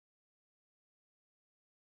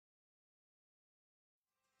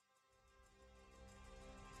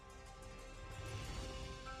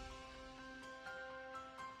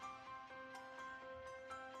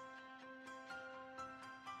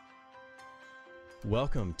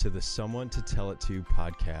Welcome to the Someone to Tell It To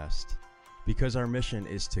podcast. Because our mission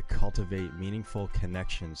is to cultivate meaningful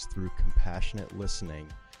connections through compassionate listening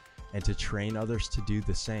and to train others to do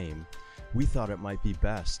the same, we thought it might be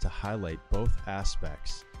best to highlight both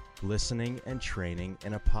aspects, listening and training,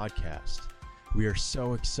 in a podcast. We are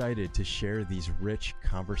so excited to share these rich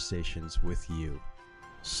conversations with you.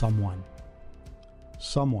 Someone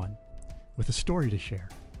with a story to share.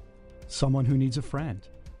 Someone who needs a friend.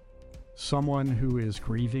 Someone who is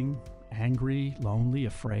grieving, angry, lonely,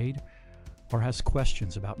 afraid, or has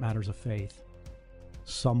questions about matters of faith.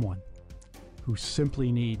 Someone who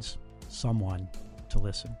simply needs someone to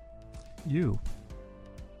listen. You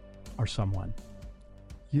are someone.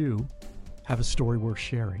 You have a story worth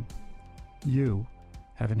sharing. You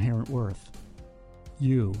have inherent worth.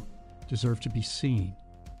 You deserve to be seen,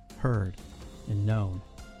 heard, and known.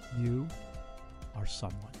 You are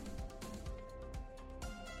someone.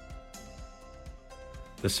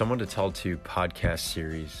 The Someone to Tell To podcast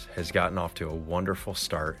series has gotten off to a wonderful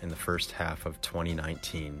start in the first half of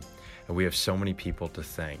 2019, and we have so many people to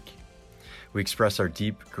thank. We express our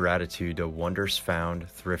deep gratitude to Wonders Found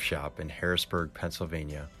Thrift Shop in Harrisburg,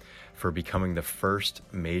 Pennsylvania, for becoming the first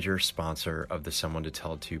major sponsor of the Someone to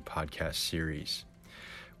Tell To podcast series.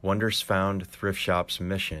 Wonders Found Thrift Shop's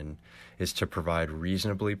mission is to provide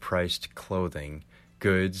reasonably priced clothing,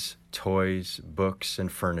 goods, toys, books,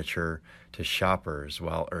 and furniture to shoppers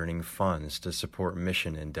while earning funds to support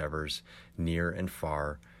mission endeavors near and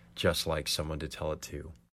far, just like Someone to Tell It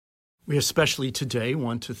To. We especially today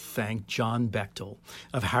want to thank John Bechtel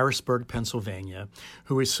of Harrisburg, Pennsylvania,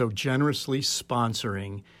 who is so generously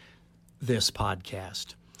sponsoring this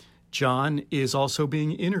podcast. John is also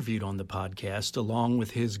being interviewed on the podcast along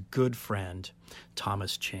with his good friend,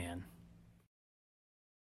 Thomas Chan.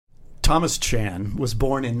 Thomas Chan was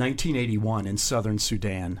born in 1981 in southern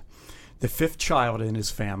Sudan, the fifth child in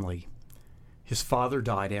his family. His father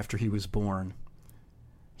died after he was born.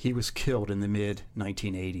 He was killed in the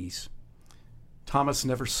mid-1980s. Thomas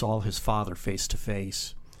never saw his father face to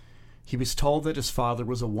face. He was told that his father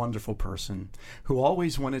was a wonderful person who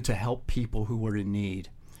always wanted to help people who were in need,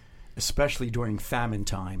 especially during famine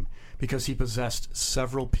time, because he possessed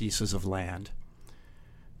several pieces of land.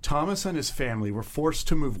 Thomas and his family were forced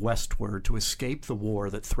to move westward to escape the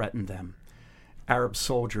war that threatened them. Arab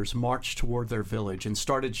soldiers marched toward their village and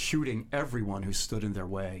started shooting everyone who stood in their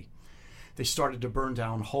way. They started to burn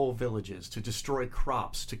down whole villages, to destroy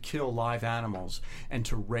crops, to kill live animals, and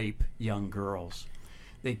to rape young girls.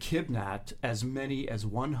 They kidnapped as many as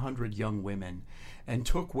 100 young women and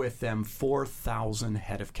took with them 4,000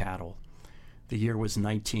 head of cattle. The year was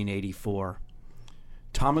 1984.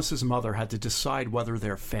 Thomas's mother had to decide whether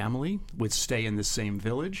their family would stay in the same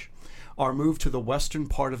village or move to the western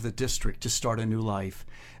part of the district to start a new life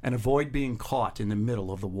and avoid being caught in the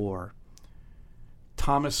middle of the war.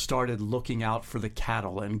 Thomas started looking out for the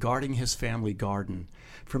cattle and guarding his family garden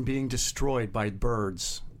from being destroyed by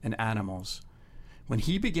birds and animals. When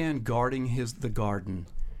he began guarding the garden,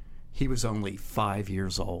 he was only 5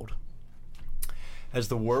 years old. As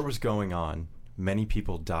the war was going on, many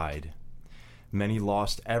people died. Many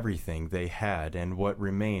lost everything they had, and what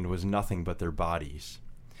remained was nothing but their bodies.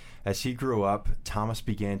 As he grew up, Thomas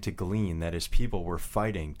began to glean that his people were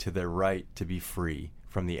fighting to their right to be free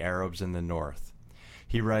from the Arabs in the north.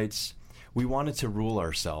 He writes, "We wanted to rule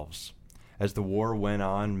ourselves. As the war went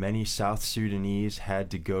on, many South Sudanese had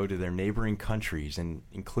to go to their neighboring countries,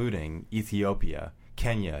 including Ethiopia,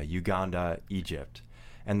 Kenya, Uganda, Egypt,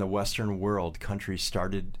 and the Western world countries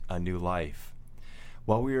started a new life.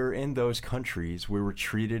 While we were in those countries, we were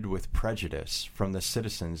treated with prejudice from the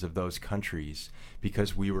citizens of those countries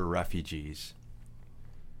because we were refugees.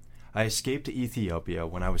 I escaped to Ethiopia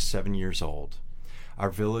when I was 7 years old. Our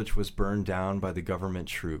village was burned down by the government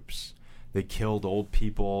troops. They killed old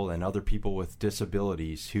people and other people with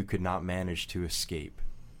disabilities who could not manage to escape."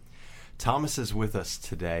 Thomas is with us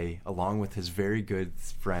today, along with his very good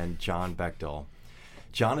friend, John Bechtel.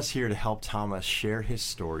 John is here to help Thomas share his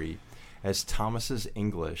story, as Thomas's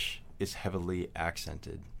English is heavily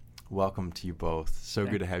accented. Welcome to you both. So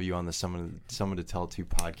good to have you on the Someone to Tell To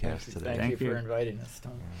podcast today. Thank you for inviting us,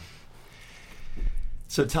 Tom.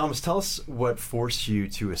 So Thomas, tell us what forced you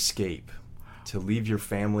to escape, to leave your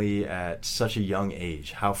family at such a young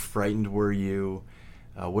age. How frightened were you?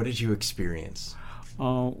 What did you experience?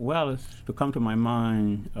 Well, it's to come to my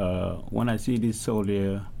mind when I see this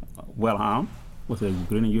soldier well armed with a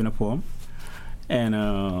green uniform, and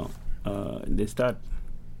they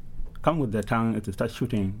come with their tongue to start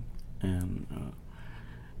shooting, and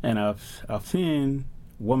I've seen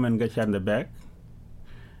women get shot in the back,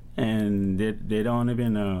 and they don't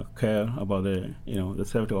even care about the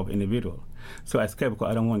safety of individual. So I escape because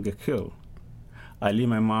I don't want to get killed. I leave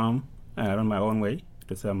my mom and I run my own way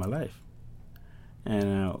to save my life.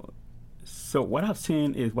 And so what I've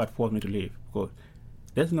seen is what forced me to leave, because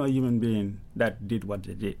there's no human being that did what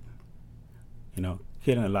they did.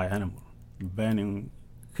 Killing a live animal, burning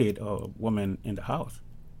kid or woman in the house.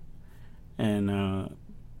 And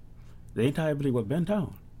the entire village was burnt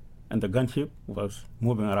down. And the gunship was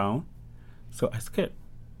moving around. So I escaped,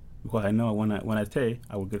 because I know when I stay,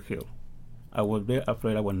 I will get killed. I was very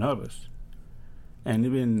afraid, I was nervous. And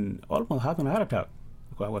even almost having a heart attack,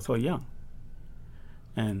 because I was so young.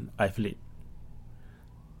 And I fled.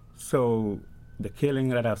 So the killing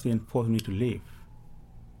that I've seen forced me to leave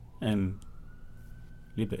and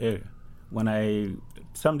leave the area. When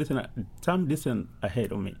some distance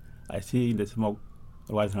ahead of me, I see the smoke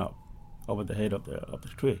rising up over the head of the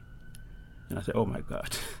tree. And I said, oh my God,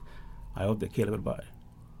 I hope they kill everybody.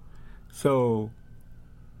 So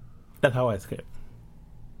that's how I escaped.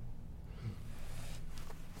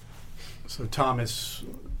 So Thomas,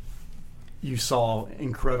 you saw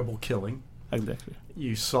incredible killing. Exactly.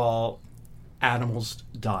 You saw animals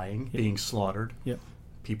dying, being slaughtered,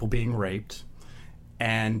 people being raped,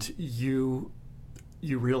 and you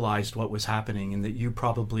realized what was happening and that you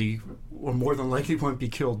probably, or more than likely, wouldn't be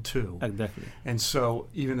killed too. Exactly. And so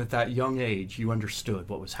even at that young age, you understood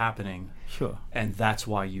what was happening. Sure. And that's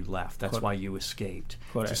why you left. That's Correct. why you escaped.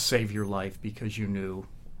 Correct. To save your life, because you knew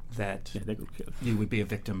that they could kill. you would be a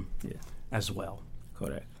victim Yeah. as well.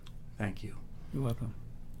 Correct. Thank you. You're welcome.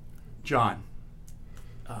 John,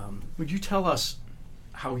 would you tell us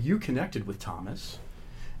how you connected with Thomas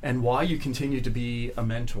and why you continue to be a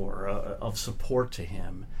mentor of support to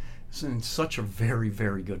him and such a very,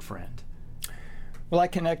 very good friend? Well, I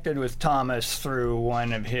connected with Thomas through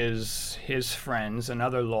one of his friends,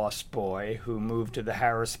 another lost boy who moved to the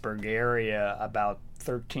Harrisburg area about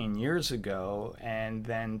 13 years ago, and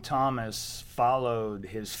then Thomas followed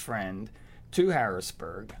his friend to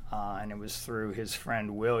Harrisburg, and it was through his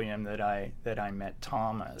friend William that I met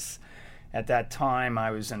Thomas. At that time,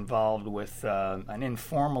 I was involved with an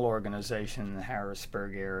informal organization in the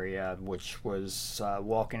Harrisburg area, which was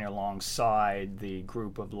walking alongside the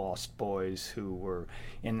group of lost boys who were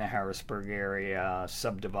in the Harrisburg area,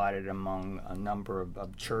 subdivided among a number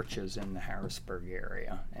of churches in the Harrisburg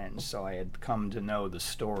area. And so I had come to know the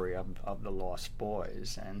story of the lost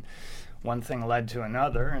boys. And one thing led to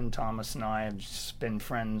another, and Thomas and I have just been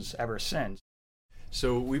friends ever since.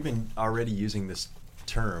 So we've been already using this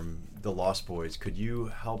term, the Lost Boys. Could you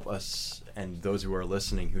help us and those who are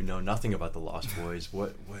listening who know nothing about the Lost Boys?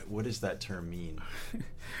 What does that term mean?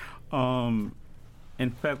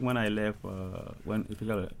 In fact, when I left, when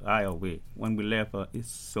we left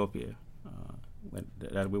Ethiopia,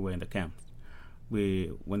 that we were in the camps,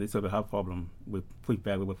 when Ethiopia had problem, we were pushed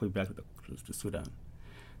back to Sudan.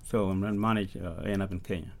 So when managed end up in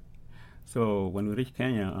Kenya. So when we reached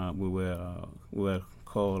Kenya, we were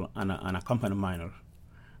called an unaccompanied minor,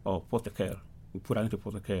 or foster care. We put out into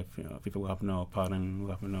foster care, people who have no parent, who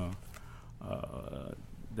have no,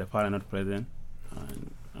 their parent not present,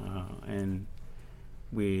 and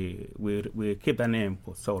we kept that name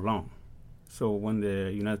for so long. So when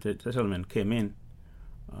the United Settlement came in,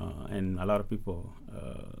 and a lot of people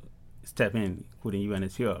stepped in, including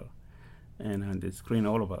UNHCR, and they screened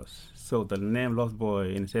all of us. So the name Lost Boy,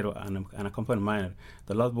 instead of an unaccompanied minor,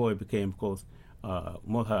 the Lost Boy became, because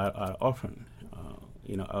most are orphaned.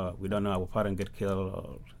 We don't know our parents get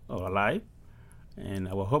killed or alive, and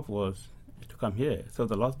our hope was to come here. So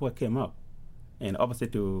the Lost Boy came up, and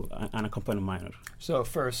opposite to unaccompanied minor. So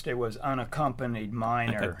first it was unaccompanied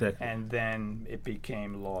minor, Exactly. and then it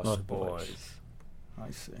became Lost Boys. I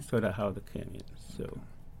see. So that's how they came in. So,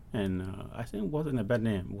 and I think it wasn't a bad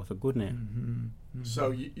name; it was a good name. Mm-hmm.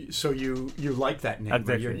 So you like that name?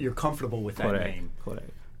 Exactly. You're comfortable with that Correct. name?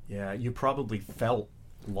 Correct. Yeah, you probably felt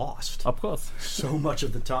lost Of course. so much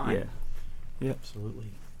of the time. Yeah. Yeah.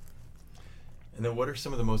 Absolutely. And then what are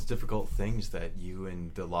some of the most difficult things that you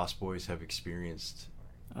and the Lost Boys have experienced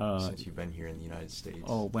since you've been here in the United States?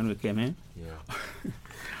 Oh, when we came in? Yeah.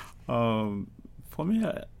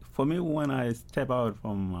 For me, when I step out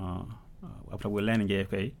from, after we land in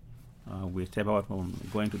JFK, we step out from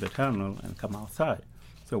going to the terminal and come outside.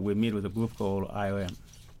 So we meet with a group called IOM.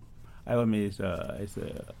 IOM is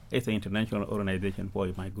an international organization for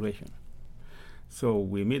migration. So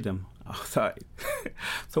we meet them outside.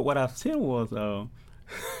 So what I've seen was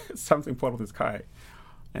something fall from the sky,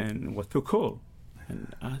 and it was too cool.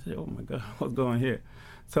 And I said, oh my God, what's going on here?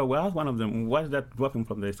 So we asked one of them, what's that dropping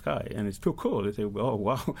from the sky? And it's too cool. They say, oh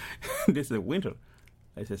wow, this is winter.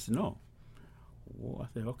 I said, no. I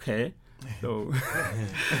said, okay. So,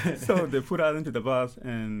 so they put us into the bus,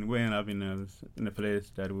 and we ended up in a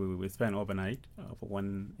place that we spent overnight for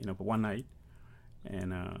one night,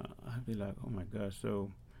 and I'd be like, oh my gosh!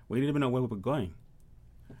 So we didn't even know where we were going.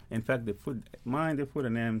 In fact, they put the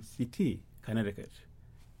name CT, Connecticut,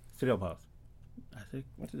 3 of us. I said,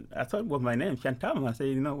 I thought it was my name, Chantam. I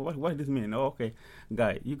said, what does this mean? Oh, okay,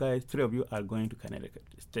 you guys, 3 of you are going to Connecticut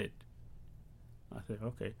State. I said,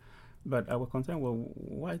 okay. But I was concerned, well,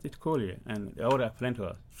 why is it cold here? And they already explained to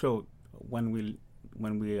us. So when we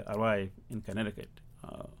arrived in Connecticut,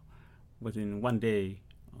 within one day,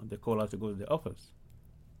 they called us to go to the office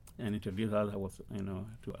and introduce us,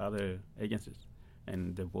 to other agencies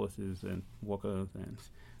and the bosses and workers, and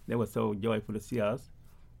they were so joyful to see us.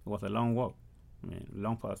 It was a long walk,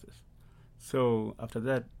 long process. So after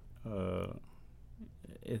that,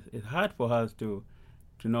 it's hard for us to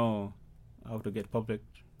know how to get public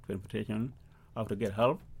transportation, how to get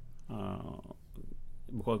help,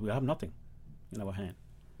 because we have nothing in our hand.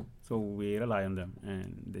 So we rely on them,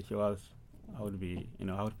 and they show us how to be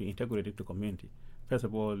integrated to community. First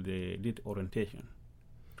of all, they did orientation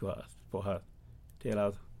for us, tell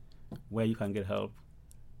us where you can get help,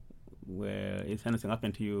 where if anything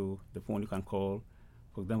happened to you, the phone you can call.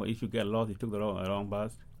 For example, if you get lost, you took the wrong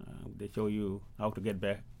bus, they show you how to get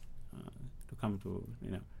back to come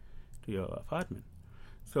to your apartment.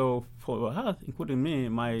 So for us, including me,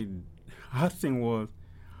 my hard thing was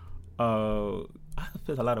I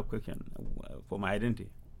faced a lot of questions for my identity.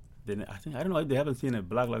 Then I don't know if they haven't seen a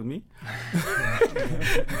black like me.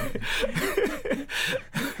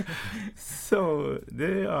 So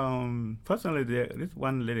they personally, this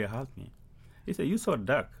one lady asked me. He said, "You so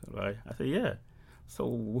dark, right?" I said, "Yeah."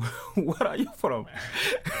 So where are you from?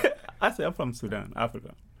 I said, "I'm from Sudan,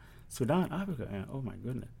 Africa." Sudan, Africa. And, oh my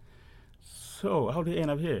goodness. So how did you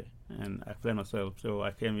end up here? And I explained myself. So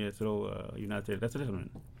I came here through United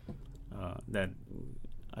Resettlement. That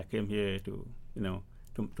I came here to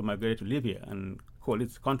migrate, to live here and call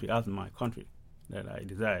this country as my country that I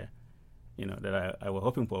desire, that I was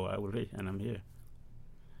hoping for I would reach, and I'm here.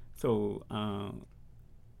 So I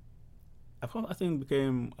think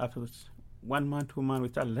became, after 1 month, 2 months, we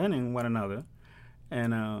started learning one another,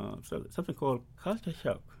 and so something called culture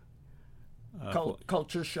shock.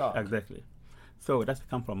 Culture shock. Exactly. So that's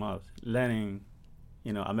come from us, learning,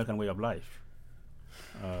 American way of life,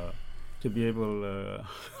 to be able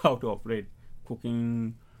how to operate,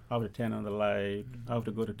 cooking, how to turn on the light, how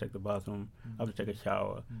to go to take the bathroom, how to take a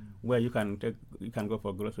shower, where you can go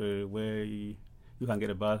for grocery, where you can get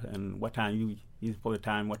a bath, and what time you use for the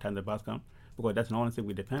time, what time the bus comes, because that's the only thing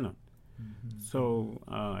we depend on. So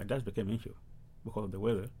that became an issue because of the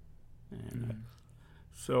weather. And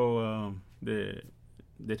so they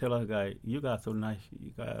tell us, guys, you guys are so nice,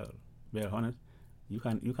 you guys are very honest, you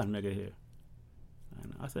can make it here.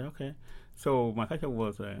 And I said, okay. So my culture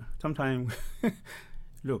was sometimes,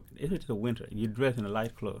 look, if it's the winter, you dress in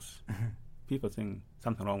light clothes, people think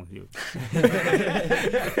something wrong with you.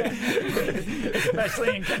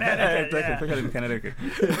 Especially in Connecticut. Especially in Connecticut.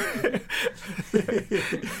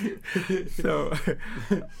 So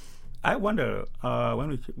I wonder,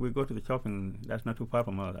 when we go to the shopping, that's not too far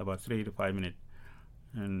from us, about 3 to 5 minutes,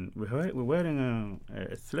 and we're wearing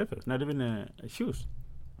slippers, not even shoes,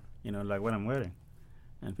 like what I'm wearing.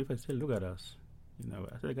 And people still look at us.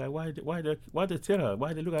 I said, guy, why they tell us?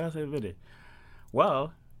 Why they look at us every day?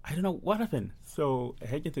 Well, I don't know what happened. So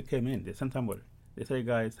a agency came in. They sent somebody. They say,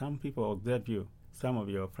 guys, some people observe you, some of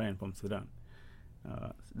your friends from Sudan,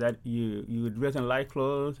 that you dress in light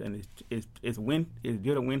clothes, and it's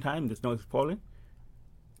during winter time. The snow is falling.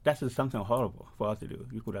 That is something horrible for us to do.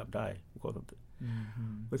 You could have died because of it.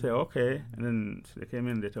 We say, okay, and then they came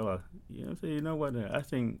in. They told us, you know what? I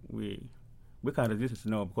think we can't resist the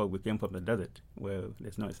snow because we came from the desert where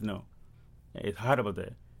there's no snow. It's hot over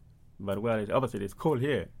there. But where it's opposite, it's cold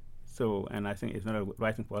here. So, and I think it's not a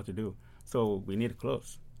right thing for us to do. So we need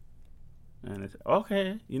clothes. And they said,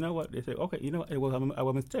 okay, you know what? They said, okay, it was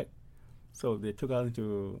our mistake. So they took us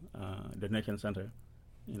into the Nation Center,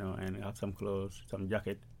 and have some clothes, some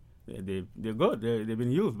jacket. They're good. They've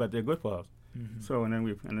been used, but they're good for us. So, and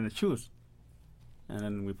then the shoes. And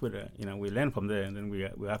then we put, we learn from there, and then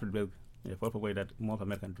we have to build a proper way that most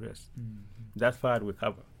American dress. That part we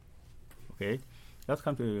cover. Okay? Let's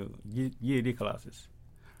come to GED classes.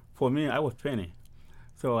 For me, I was 20.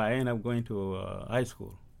 So I ended up going to high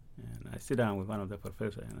school. And I sit down with one of the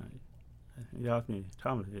professors, and he asked me,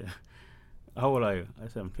 Thomas, how old are you? I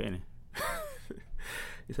said, I'm 20.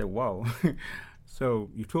 He said, wow.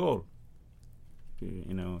 So you're too old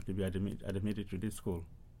to be admitted to this school.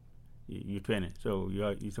 you training. So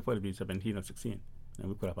you're supposed to be 17 or 16, and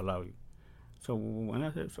we could have allowed you. So when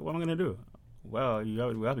I said, so what am I going to do? Well,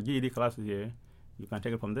 we have a GED classes here. You can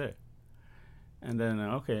take it from there. And then,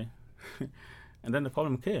 okay. And then the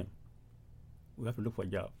problem came. We have to look for a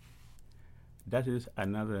job. That is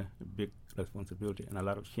another big responsibility and a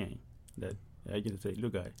lot of shame that the agency say,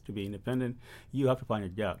 look, guys, to be independent, you have to find a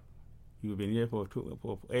job. You've been here for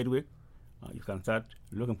 8 weeks. You can start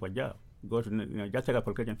looking for a job. Go to, just take a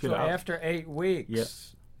application, fill it out. So after 8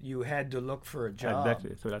 weeks, you had to look for a job.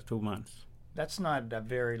 Exactly. So that's 2 months. That's not a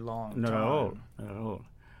very long time. Not at all. Not at all.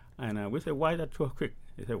 And we said, why is that so quick?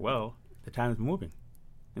 They said, well, the time is moving.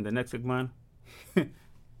 In the next 6 months,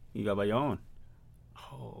 you got by your own.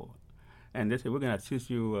 Oh. And they said, we're going to assist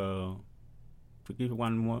you to give you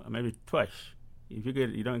one more, maybe twice. If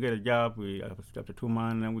you don't get a job, we after 2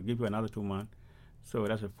 months, and we give you another 2 months. So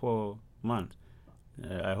that's 4 months.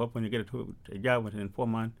 I hope when you get a job within 4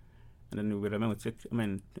 months, and then we remember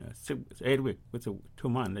 8 weeks, which is 2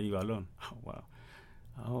 months, then you are alone. Oh, wow.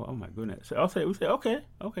 Oh my goodness. So we say, okay,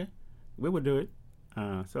 we will do it.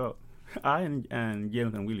 So I and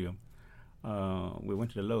James and William, we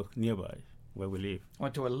went to the Lowe's nearby where we live.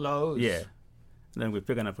 Went to a Lowe's? Yeah. Then we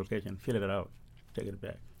pick an application, fill it out, take it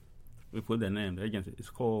back. We put the name, the agency. It's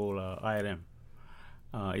called IRM.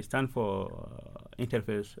 It stands for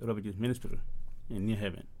Interfaith Refugees Ministry in New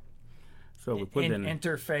Haven. So we put the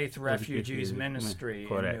Interfaith Refugees Ministry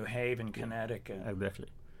in New Haven, Connecticut. Exactly.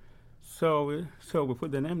 So we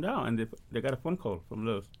put the name down, and they got a phone call from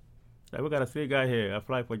Lowe's. Like, we got a 3 guy here,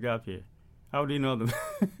 apply for a job here. How do you know them?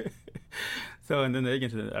 So, and then the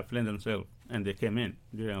agency explained themselves, and they came in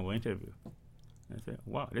during our interview. I said,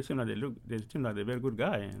 wow, they seem like they're a very good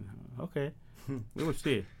guy, and okay, we will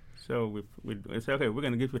see. So we said, okay, we're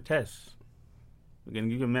going to give you a test. We're going to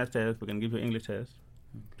give you a math test. We're going to give you an English test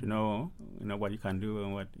to know what you can do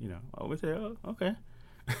and what, we say, oh, okay.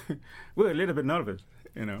 We were a little bit nervous,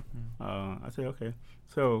 I said, okay.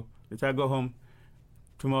 So they said, go home.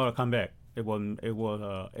 Tomorrow, come back. It was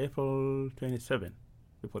April 27th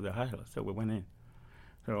before the high school, so we went in.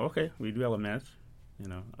 So, okay, we do our math,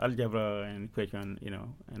 algebra and equation,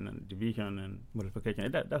 and division and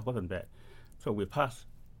multiplication. That wasn't bad. So we passed.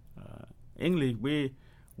 English,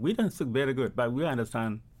 we don't speak very good, but we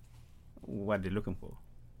understand what they're looking for.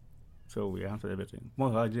 So we answered everything.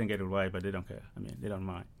 Most of us didn't get it right, but they don't care. They don't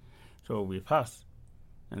mind. So we passed.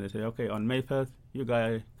 And they say, okay, on May 1st, you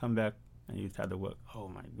guys come back and you start the work. Oh,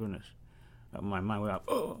 my goodness. My mind went up.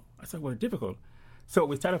 Oh, I thought it was difficult. So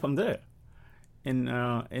we started from there. And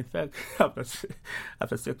in fact, after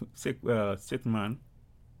 6 months,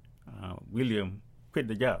 William quit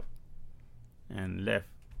the job and left.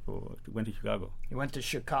 Went to Chicago. You went to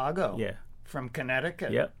Chicago? Yeah. From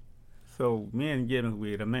Connecticut? Yeah. So me and James,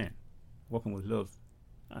 we remained working with Lowe's,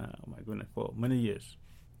 for many years.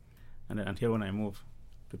 And then until when I moved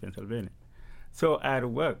to Pennsylvania. So at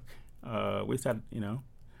work, we started,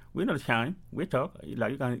 we're not shy. We talk.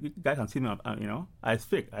 Like you guys can see me, I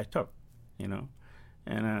speak, I talk,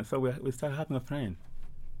 And so we started having a friend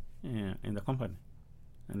in the company,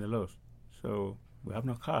 in the Lowe's. So we have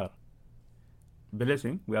no car.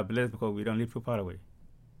 Blessing, we are blessed because we don't live too far away.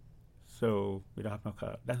 So we don't have no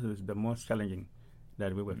car. That is the most challenging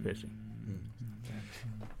that we were facing.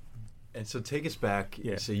 And so take us back.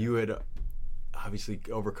 Yeah. So you had obviously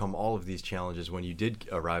overcome all of these challenges when you did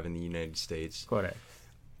arrive in the United States. Correct.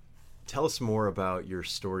 Tell us more about your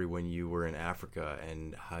story when you were in Africa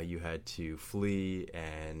and how you had to flee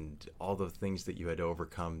and all the things that you had to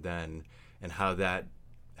overcome then and how that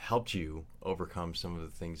helped you overcome some of the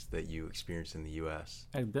things that you experienced in the U.S.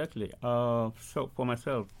 Exactly. So for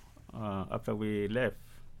myself, after we left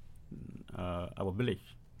our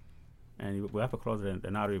village, and we have to cross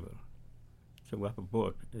the Nile River, so we have a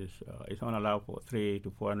boat. It's only allowed for 300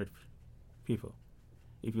 to 400 people.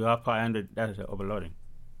 If you have 500, that is overloading.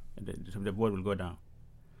 The boat will go down.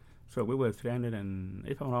 So we were 300, and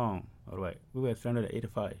if I'm wrong, all right, we were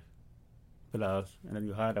 385 plus, and then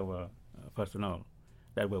you had our personnel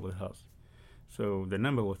that were with us. So the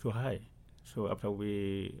number was too high. So after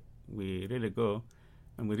we really go,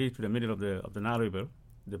 and we reach to the middle of the Nile River,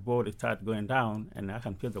 the boat started going down, and I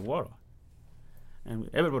can feel the water. And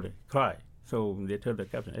everybody cried. So they told the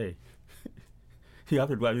captain, hey, you have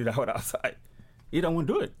to drive it out outside. He don't want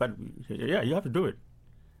to do it, but we said, yeah, you have to do it.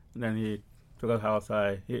 And then he took us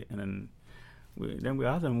outside, and then we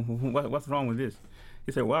asked him, what's wrong with this?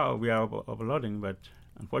 He said, well, we are overloading, but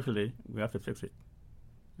unfortunately, we have to fix it.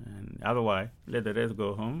 And otherwise, let the rest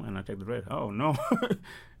go home, and I take the rest. Oh, no,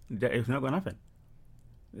 it's not going to happen.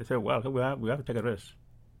 They said, well, we have to take a rest.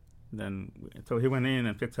 So he went in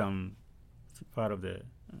and fixed some part of the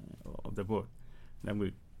of the boat. Then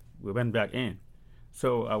we went back in.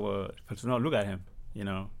 So our personnel look at him,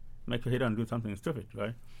 make sure he don't do something stupid,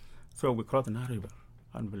 right? So we crossed the Nile River.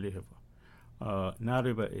 Unbelievable. Nile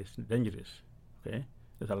River is dangerous, okay?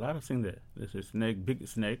 There's a lot of things there. There's a snake, big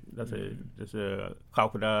snake. There's a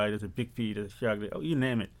crocodile. There's a big fish. There's a shark. You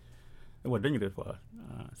name it. It was dangerous for us.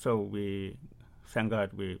 So we, thank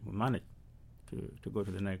God, we managed to go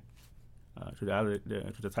to the neck, to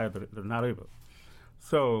the side of the Nile River.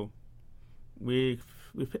 So we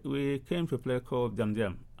came to a place called Jam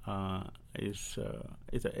Jam. It's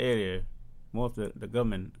an area most of the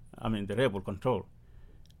government, the rebel control.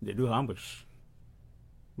 They do ambush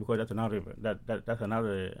because that's another river. That's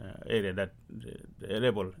another area that the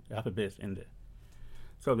rebel have a base in there.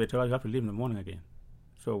 So they tell us you have to leave in the morning again.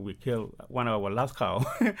 So we killed one of our last cow,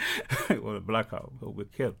 or a black cow. So we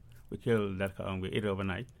killed that cow and we ate it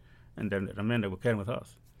overnight, and then the remainder we carried with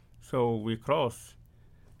us. So we crossed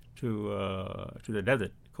to the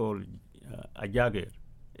desert called Ajagir.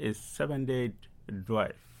 It's 7-day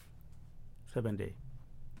drive. 7 days.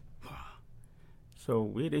 So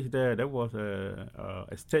we reached there. There was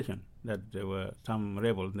a station that there were some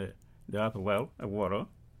rebels there. They have a well, a water,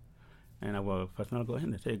 and our personnel go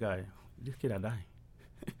in and say, "Guy, these kids are dying.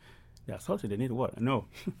 They are salty. They need water." No,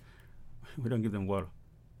 we don't give them water.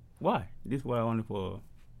 Why? This water only for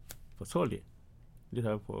soldier. These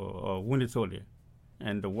are for wounded soldier,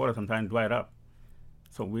 and the water sometimes dried up.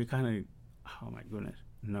 So we kind of, oh my goodness,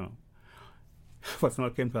 no.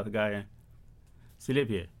 Personnel came to the guy, sleep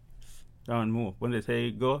here. Don't move. When they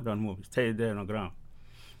say go, don't move. Stay there on the ground.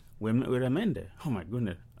 We remained there. Oh my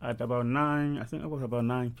goodness. At about 9, I think it was about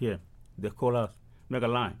 9 p.m., they call us, make a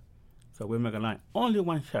line. So we make a line. Only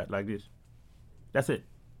one shot like this. That's it.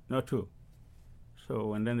 Not two.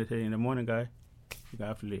 So, and then they say, in the morning, guy, you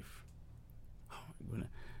have to leave. Oh my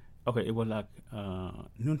goodness. Okay, it was like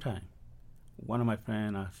noontime. One of my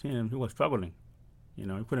friends, I seen him, he was struggling. He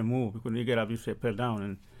couldn't move. He couldn't get up. He fell down,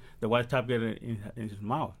 and the white top got in his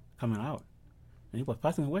mouth, coming out. And he was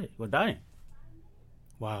passing away. He was dying.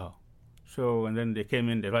 Wow. So, and then they came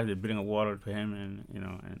in, they tried to bring water to him, and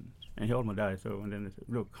he almost died. So, and then they said,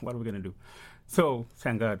 look, what are we going to do? So,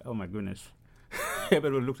 thank God, oh my goodness.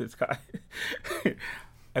 Everybody looked at the sky.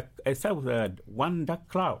 I started with one dark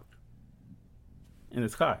cloud in the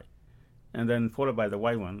sky, and then followed by the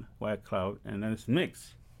white cloud, and then it's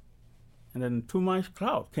mixed. And then 2 much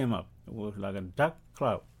cloud came up. It was like a dark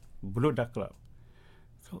cloud, blue dark cloud.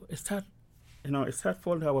 So it started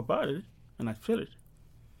falling to our body, and I feel it.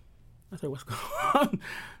 I said, what's going on?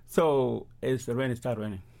 So the rain started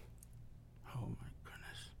raining. Oh my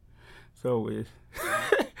goodness. So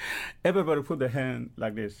everybody put their hand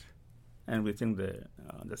like this, and we sing the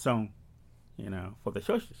song, for the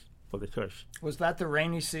churches, for the church. Was that the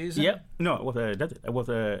rainy season? Yeah. No, it was a desert.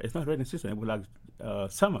 It's not rainy season. It was like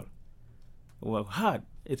summer. Well, hard.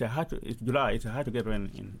 It's July. It's hard to get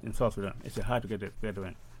rain in South Sudan. It's hard to get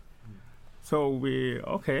rain. So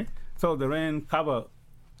So the rain covered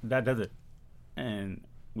that desert, and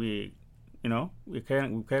we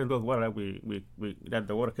carry those water. That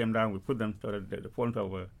the water came down. We put them so that they fall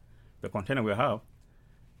into the container we have,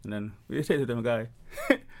 and then we say to them, guy,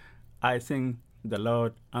 I think the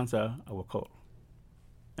Lord answer our call,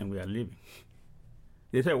 and we are leaving.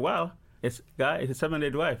 They say, well. It's a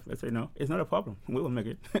 7-day drive. I say, no, it's not a problem. We will make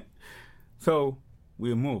it. So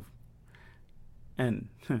we move. And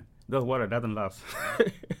those water doesn't last.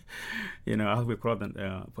 As we cross them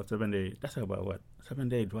for 7 days, that's about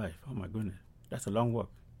 7-day drive. Oh my goodness. That's a long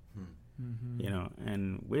walk. Mm-hmm.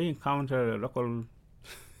 And we encounter local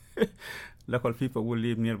people who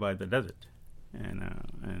live nearby the desert.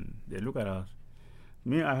 And they look at us.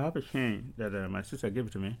 Me, I have a chain that my sister gave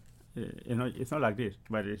it to me. It's not like this,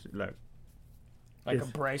 but it's like a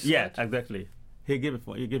bracelet. Yeah, exactly. He gave it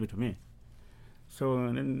to me. So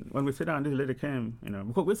and then when we sit down, this lady came,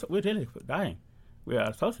 because we're really dying. We are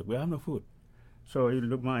exhausted. We have no food. So he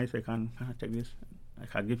looked at me and said, "Can I take this? I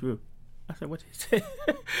can give you." I said, "What is it?"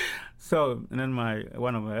 So and then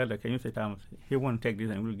one of my elders, "Can you say, Thomas? He won't take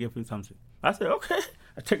this, and we'll give you something." I said, "Okay."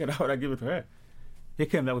 I take it out. I give it to her. He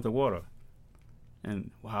came back with the water.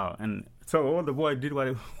 And wow! And so all the boy did what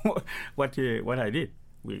I did.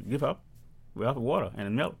 We give up. We have water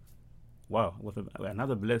and milk. Wow! It was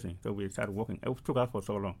another blessing. So we started walking. It took us for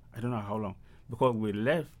so long. I don't know how long, because we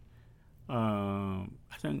left. I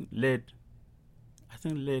think late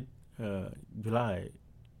July,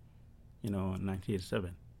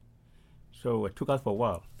 1987. So it took us for a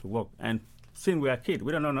while to walk. And since we are kids,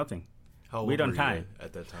 we don't know nothing. How old we don't were time. You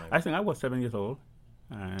at that time? I think I was 7 years old.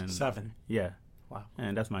 And 7. Yeah. Wow.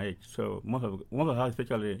 And that's my age. So most of us,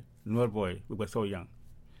 especially Noor boy, we were so young.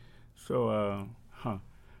 So,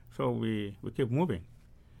 so we keep moving.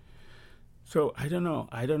 So I don't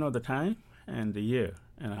know the time and the year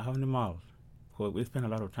and how many miles. So we spend a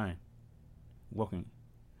lot of time walking.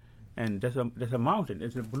 And there's a mountain.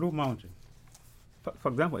 It's a blue mountain. For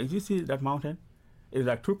example, if you see that mountain, it's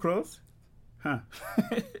like too close.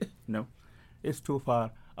 No, it's too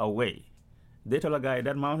far away. They tell a guy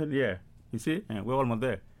that mountain, yeah, you see, and we're almost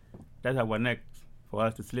there. That's our next for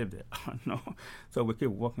us to sleep there. No, so we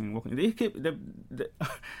keep walking. They keep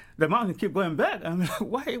the mountain keep going back. I'm like,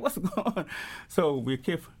 why? What's going on? So we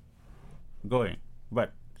keep going,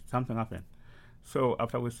 but something happened. So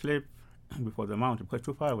after we sleep before the mountain, because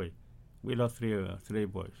too far away, we lost three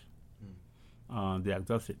boys. They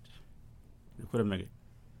exhausted. They couldn't make it,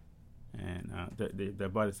 and their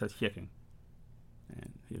body started shaking.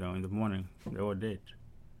 And in the morning they were dead.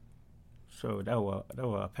 So that was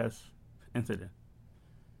a past incident.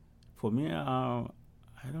 For me, I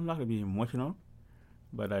don't like to be emotional,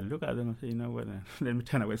 but I look at them and say, you know what? Let me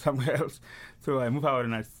turn away somewhere else. So I move out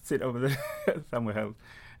and I sit over there somewhere else.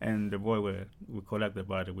 And the boy we collect the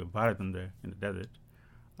body, we bury them there in the desert.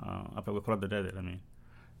 After we collect the desert, I mean.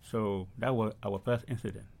 So that was our first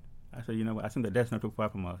incident. I said, you know what? I think the death's not too far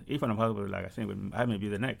from us. If I'm possible, like I think I may be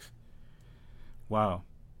the next. Wow.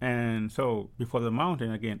 And so before the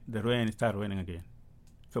mountain again, the rain started raining again.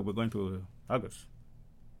 So we're going to August.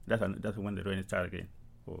 That's when the rain started again.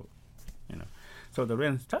 So the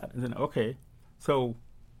rain started. And then okay. So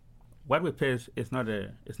what we face is not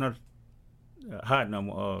hard no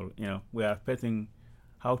more. We are facing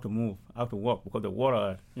how to move, how to walk, because the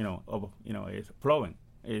water is flowing.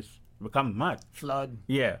 It's become mud. Flood.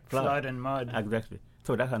 Yeah, flood and mud. Exactly.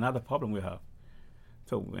 So that's another problem we have.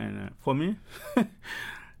 So for me,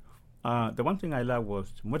 the one thing I love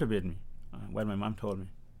was to motivate me. What my mom told me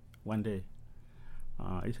one day.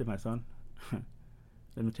 He said, my son,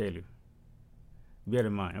 let me tell you, bear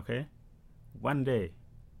in mind, okay? One day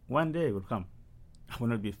will come. I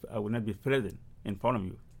will not be present in front of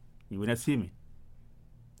you. You will not see me.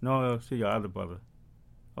 No, see your other brother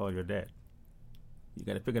or your dad. You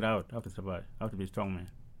got to figure out how to survive, how to be a strong man.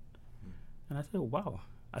 And I said, wow.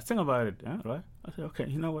 I think about it, right? I said, okay,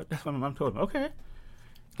 you know what? That's what my mom told me. Okay.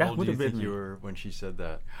 How old do you think you were when she said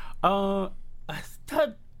that? I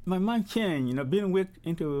thought my mind changed, being weak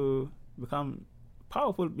into become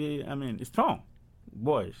powerful, strong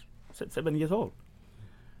boys, 7 years old.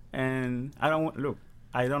 And I don't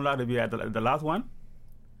like to be at the last one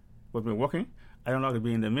when we're walking. I don't like to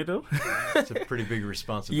be in the middle. It's a pretty big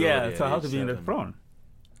responsibility. Yeah, so I have to be in the front.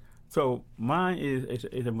 So mine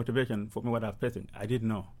is a motivation for me what I'm facing. I didn't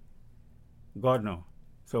know. God knows.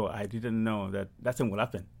 So I didn't know that thing will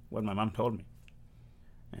happen, what my mom told me.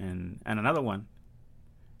 And another one,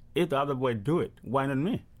 if the other boy do it, why not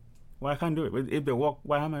me? Why I can't do it? If they walk,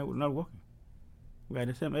 why am I not walking? We are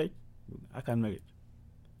the same age. I can't make it.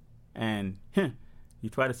 And you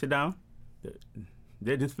try to sit down,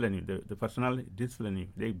 they discipline you. The personality discipline you.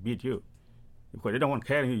 They beat you because they don't want to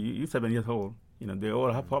carry you. You're 7 years old. They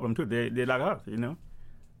all have problems too. They like us.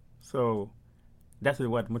 So that's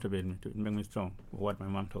what motivated me to make me strong. What my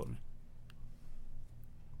mom told me.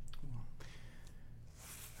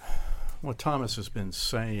 What Thomas has been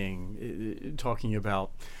saying, talking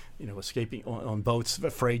about, escaping on boats,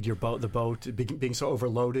 afraid the boat being so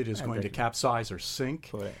overloaded is going to capsize or sink,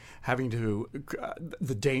 Correct. Having to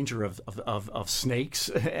the danger of snakes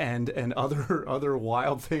and other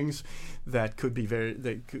wild things that could be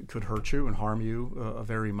could hurt you and harm you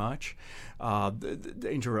very much. The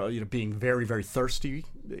danger of being very, very thirsty,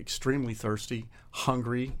 extremely thirsty,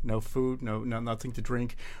 hungry, no food, nothing to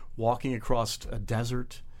drink, walking across a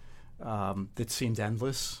desert that seemed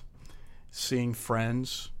endless, seeing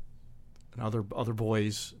friends and other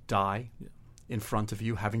boys die in front of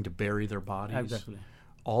you, having to bury their bodies. Exactly.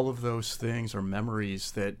 All of those things are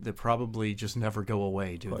memories that probably just never go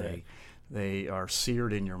away, do Correct. they? They are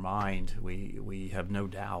seared in your mind. We have no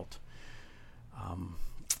doubt.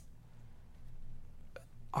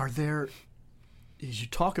 Are there, as you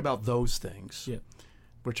talk about those things,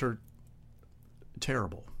 which are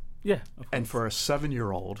terrible, and for a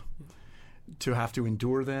 7-year-old to have to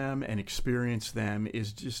endure them and experience them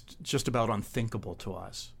is just about unthinkable to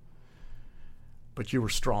us. But you were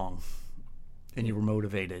strong and you were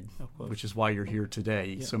motivated, which is why you're here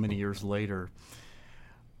today, so many years later.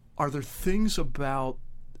 Are there things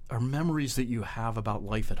or memories that you have about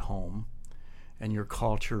life at home and your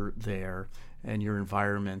culture there and your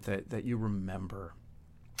environment that you remember,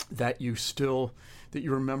 that you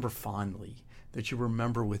remember fondly, that you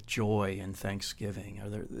remember with joy and thanksgiving? Are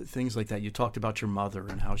there things like that? You talked about your mother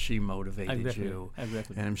and how she motivated you.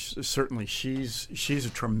 Exactly. And certainly she's a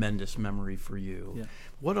tremendous memory for you. Yeah.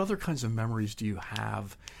 What other kinds of memories do you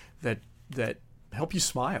have that help you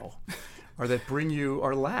smile or that bring you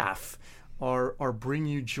or laugh or bring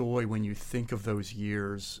you joy when you think of those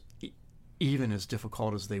years, even as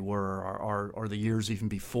difficult as they were, or the years even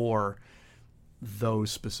before those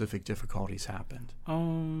specific difficulties happened?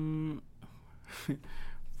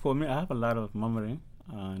 For me, I have a lot of memory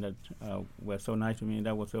that were so nice to me.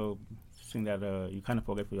 That was so thing that you kind of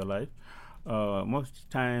forget for your life. Most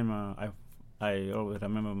time, I always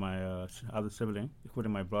remember my other sibling,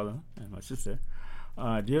 including my brother and my sister.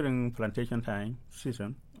 During plantation time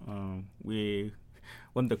season,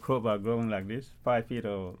 when the crops are growing like this, 5 feet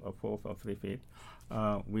or 4 or 3 feet,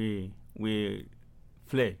 we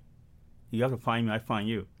play. You have to find me, I find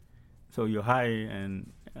you. So you hide,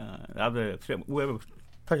 and whoever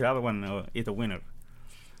touch the other one is a winner.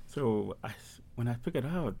 So when I figured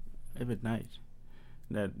out every night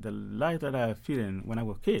that the life that I was feeling when I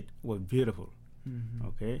was a kid was beautiful. Mm-hmm.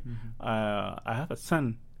 Okay, mm-hmm. I have a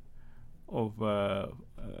son of a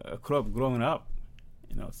crop growing up,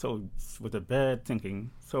 so with a bad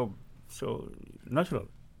thinking, so natural,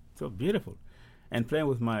 so beautiful, and playing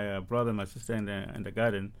with my brother and my sister in the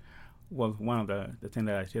garden was one of the things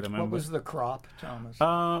that I still remember. What was the crop, Thomas?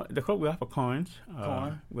 The crop, we have a corn.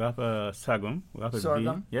 We have a sorghum. We have a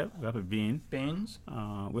bean. Yeah, we have a bean. Beans?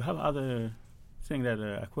 We have other things that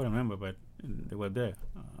I couldn't remember, but they were there.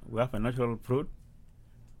 We have a natural fruit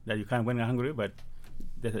that you can't when you're hungry, but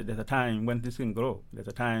there's a time when this can grow. There's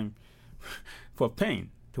a time for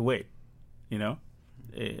pain to wait,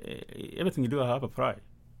 Everything you do, I have a price.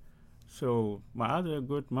 So my other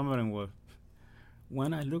good memory was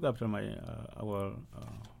when I look after our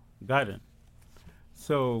garden.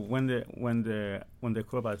 So when the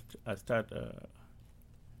crop start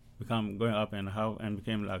going up and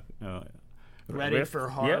became like ready for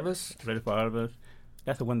harvest. Yeah, ready for harvest.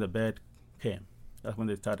 That's when the bird came. That's when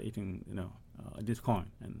they start eating, this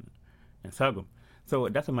corn and sorghum. So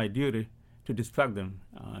that's my duty to distract them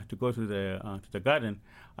to go to the garden.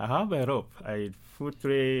 I have a rope. I put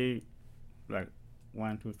 3, like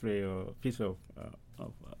 1, 2, 3 piece of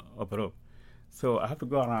rope. So I have to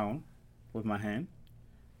go around with my hand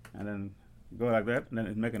and then go like that, and then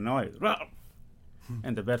it make a noise,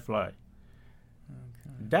 and the bird fly.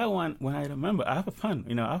 Okay. That one, when I remember, I have fun.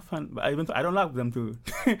 I have fun. But I don't like them to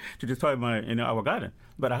to destroy our garden.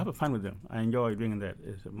 But I have fun with them. I enjoy doing that.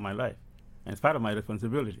 It's my life, and it's part of my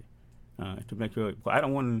responsibility to make sure. I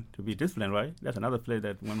don't want to be disciplined, right? That's another place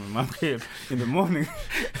that when my mom came in the morning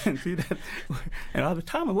and see that, and all the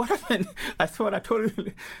time, what happened? I thought I told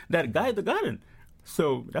you that guy the garden.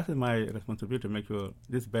 So that's my responsibility to make sure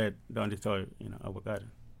this bird don't destroy our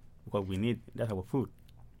garden, because we need that's our food.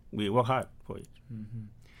 We work hard for it.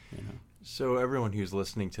 Mm-hmm. So everyone who's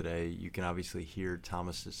listening today, you can obviously hear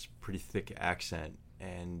Thomas's pretty thick accent,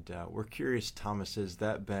 and we're curious, Thomas, has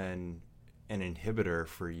that been an inhibitor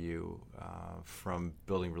for you from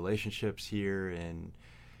building relationships here and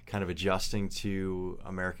kind of adjusting to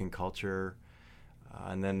American culture?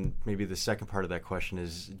 And then maybe the second part of that question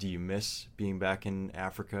is, do you miss being back in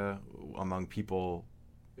Africa among people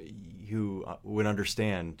who would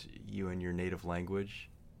understand you in your native language?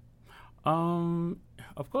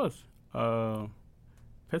 Of course.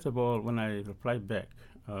 First of all, when I replied back,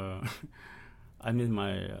 I miss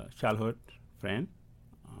my childhood friend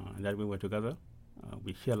that we were together.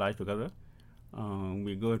 We share life together.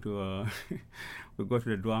 We go to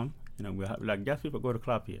the dorm. We have like just people go to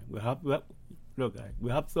club here. We have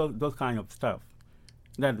those kind of stuff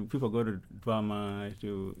that people go to drama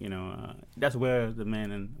to. That's where the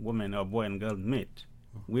man and woman or boy and girl meet.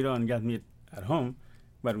 We don't just meet at home.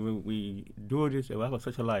 But we do this. We have a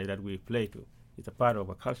social life that we play to. It's a part of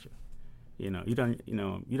our culture. You don't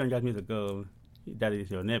just meet a girl that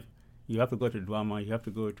is your neighbor. You have to go to drama. You have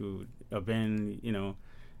to go to a band. And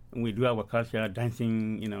we do our culture,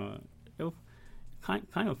 dancing.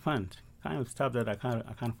 Kind of fun, kind of stuff that I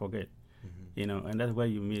can't forget. Mm-hmm. And that's where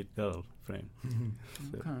you meet girlfriend. Mm-hmm.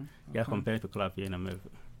 So yeah, compared to club here in America,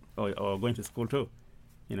 or going to school too.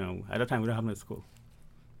 At that time we don't have no school.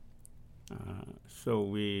 So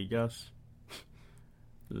we just,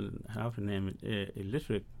 how to name it,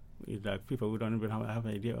 illiterate. It's like people who don't even have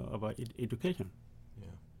an idea about education.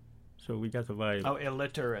 Yeah. So we just survive. Oh,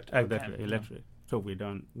 illiterate. Exactly, okay. Illiterate. So we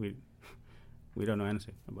don't know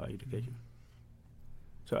anything about education.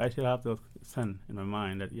 So I still have those son in my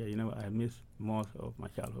mind that I miss most of my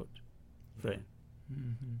childhood friend,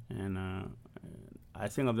 and I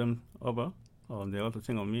think of them over or they also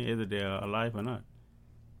think of me either they are alive or not.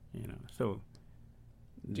 So.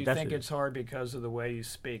 Do you think it's hard because of the way you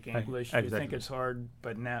speak English? Exactly. Do you think it's hard,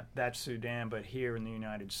 but not that's Sudan, but here in the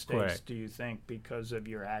United States? Correct. Do you think because of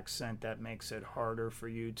your accent that makes it harder for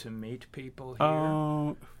you to meet people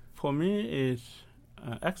here? For me, it's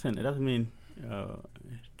accent. It doesn't mean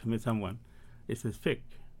to meet someone. It's to speak,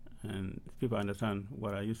 and people understand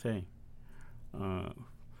what are you saying.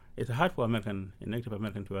 It's hard for a Native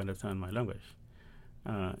American to understand my language.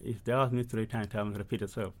 If they ask me 3 times, tell them to repeat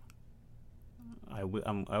itself.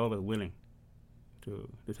 I'm always willing to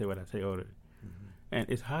say what I say already. Mm-hmm. And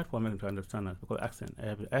it's hard for Americans to understand us because accent.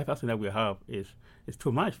 Accent that we have is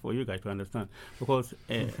too much for you guys to understand. Because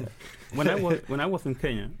when I was in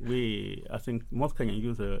Kenya, I think most Kenyans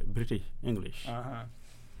use British English. Uh-huh.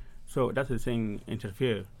 So that's the thing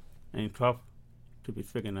interfere and it's tough to be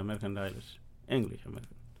speaking American dialects, English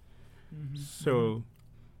American. Mm-hmm. So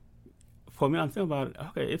for me, I'm thinking about,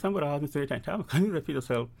 okay, if somebody asks me 3 times, can you repeat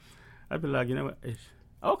yourself? I'd be like, it's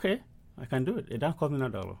okay, I can do it. It doesn't cost me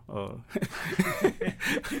 $1. Or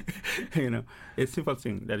it's a simple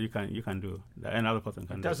thing that you can do. That another person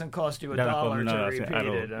can do. It doesn't cost you $1 to repeat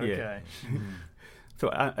it. Okay. Yeah. So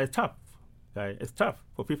it's tough, guys. It's tough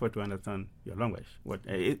for people to understand your language.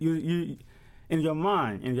 You in your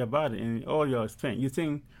mind, in your body, in all your strength, you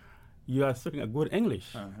think you are speaking a good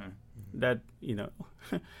English. Uh-huh. That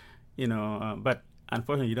but.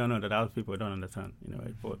 Unfortunately, you don't know that other people don't understand,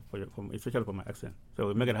 especially for my accent. So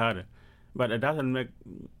it makes it harder. But it doesn't make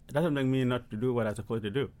me not to do what I'm supposed to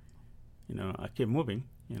do. I keep moving,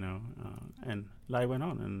 and life went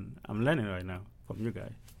on, and I'm learning right now from you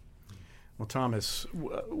guys. Well, Thomas,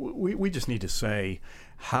 we just need to say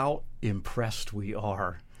how impressed we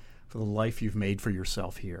are for the life you've made for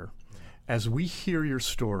yourself here. As we hear your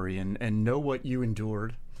story and know what you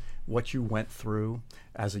endured, what you went through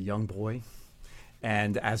as a young boy,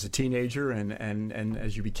 and as a teenager and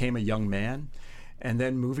as you became a young man, and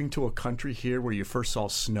then moving to a country here where you first saw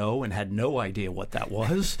snow and had no idea what that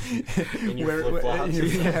was,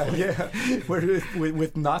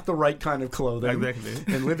 with not the right kind of clothing,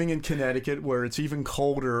 exactly. And living in Connecticut where it's even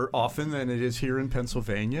colder often than it is here in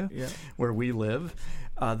Pennsylvania, where we live.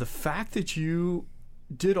 The fact that you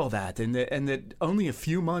did all that, and that only a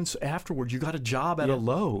few months afterward you got a job at a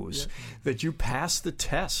Lowe's, that you passed the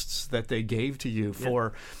tests that they gave to you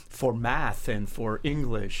for math and for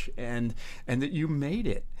English, and that you made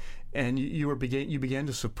it, and you began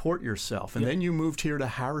to support yourself, and then you moved here to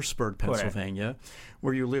Harrisburg, Pennsylvania,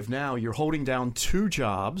 where you live now. You're holding down 2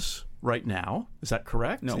 jobs right now. Is that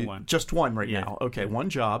correct? No, one. Just one right now. Okay, one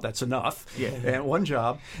job. That's enough. Yeah. And one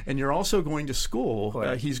job. And you're also going to school.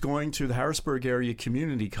 He's going to the Harrisburg Area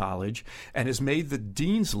Community College and has made the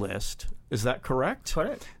dean's list. Is that correct?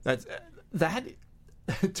 Correct. That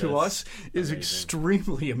to us is amazing.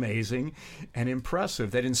 Extremely amazing and impressive,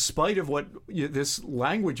 that in spite of this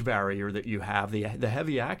language barrier that you have, the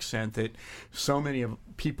heavy accent that so many of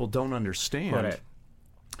people don't understand,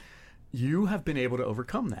 you have been able to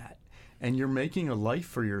overcome that. And you're making a life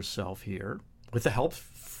for yourself here with the help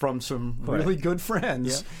from some really good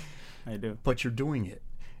friends. Yeah, I do. But you're doing it.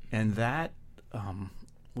 And that,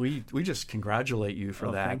 we just congratulate you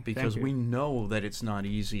for that, because we know that it's not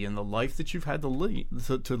easy. And the life that you've had to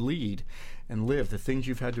lead and live, the things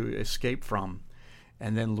you've had to escape from,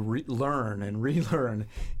 and then learn and relearn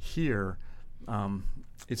here,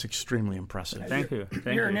 it's extremely impressive. Thank you.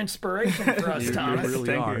 You're an inspiration for us, Thomas. You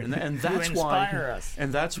really are. And that's why us.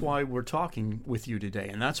 And that's why we're talking with you today.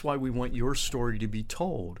 And that's why we want your story to be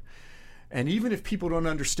told. And even if people don't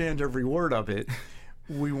understand every word of it,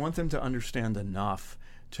 we want them to understand enough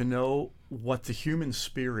to know what the human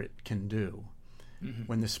spirit can do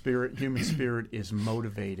when the human spirit is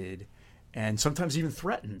motivated and sometimes even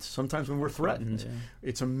threatened. Sometimes when we're threatened,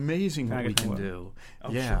 it's amazing what we can do.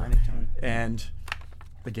 Oh, sure, anytime. And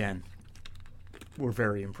again, we're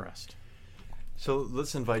very impressed. So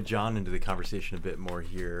let's invite John into the conversation a bit more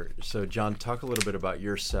here. So John, talk a little bit about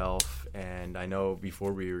yourself. And I know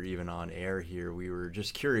before we were even on air here, we were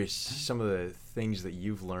just curious some of the things that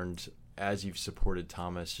you've learned as you've supported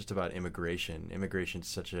Thomas, just about immigration. Immigration is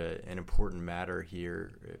such an important matter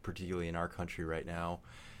here, particularly in our country right now.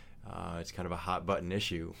 It's kind of a hot button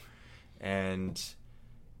issue. And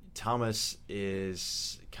Thomas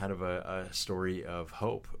is kind of a story of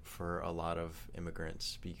hope for a lot of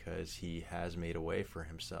immigrants because he has made a way for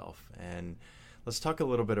himself. And let's talk a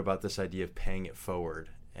little bit about this idea of paying it forward.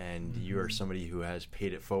 And you are somebody who has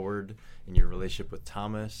paid it forward in your relationship with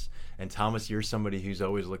Thomas. And Thomas, you're somebody who's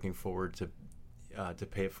always looking forward to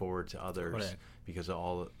pay it forward to others. Correct. Because of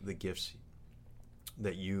all the gifts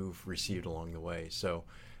that you've received along the way. So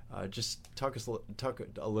Just talk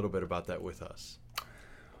a little bit about that with us.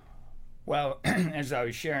 Well, as I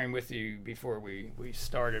was sharing with you before we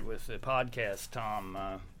started with the podcast, Tom,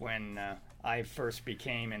 when I first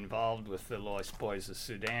became involved with the Lost Boys of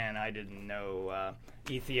Sudan, I didn't know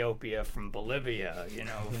Ethiopia from Bolivia,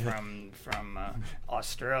 from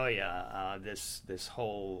Australia. This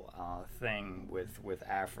whole thing with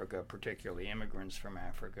Africa, particularly immigrants from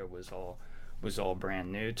Africa, was all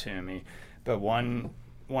brand new to me. But one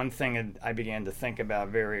thing I began to think about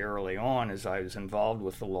very early on as I was involved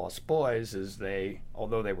with the Lost Boys is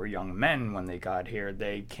although they were young men when they got here,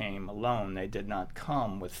 they came alone. They did not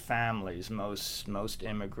come with families. Most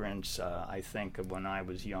immigrants, I think of when I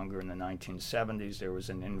was younger in the 1970s, there was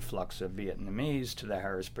an influx of Vietnamese to the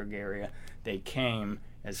Harrisburg area. They came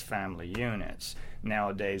as family units.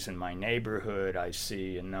 Nowadays in my neighborhood, I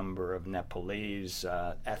see a number of Nepalese,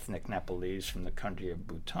 ethnic Nepalese from the country of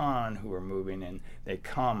Bhutan who are moving in. They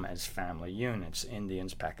come as family units.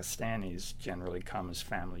 Indians, Pakistanis generally come as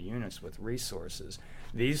family units with resources.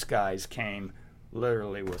 These guys came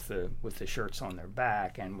literally with the shirts on their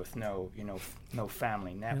back and with no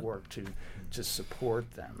family network to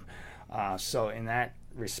support them. So in that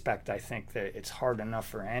respect, I think that it's hard enough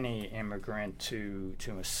for any immigrant to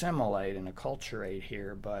assimilate and acculturate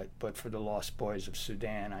here, but for the Lost Boys of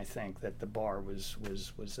Sudan, I think that the bar was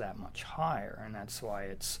that much higher, and that's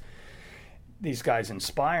why these guys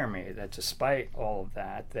inspire me, that despite all of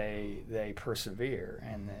that, they persevere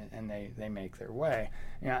and they make their way.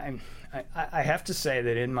 And I have to say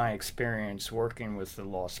that in my experience working with the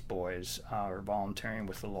Lost Boys or volunteering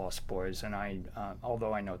with the Lost Boys, and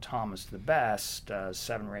although I know Thomas the best,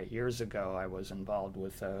 7 or 8 years ago I was involved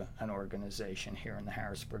with an organization here in the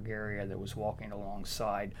Harrisburg area that was walking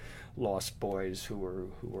alongside Lost Boys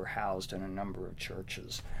who were housed in a number of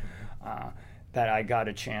churches. That I got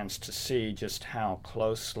a chance to see just how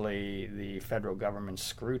closely the federal government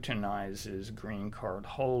scrutinizes green card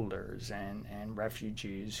holders and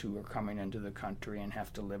refugees who are coming into the country and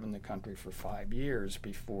have to live in the country for 5 years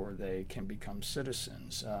before they can become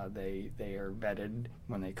citizens. They are vetted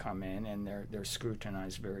when they come in, and they're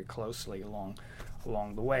scrutinized very closely along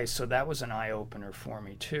the way. So that was an eye-opener for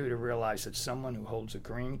me, too, to realize that someone who holds a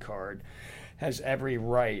green card has every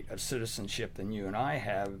right of citizenship than you and I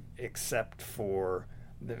have, except for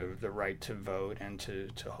the right to vote and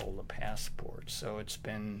to hold a passport. So it's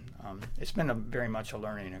been very much a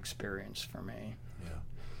learning experience for me. Yeah,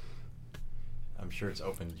 I'm sure it's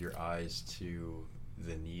opened your eyes to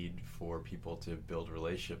the need for people to build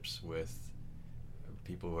relationships with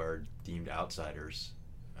people who are deemed outsiders,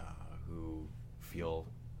 who feel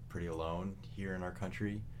pretty alone here in our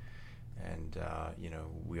country. And,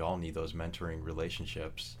 we all need those mentoring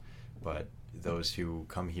relationships, but those who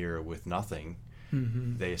come here with nothing,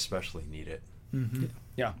 they especially need it. Mm-hmm.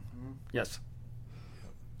 Yeah. Yes.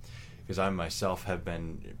 Because I myself have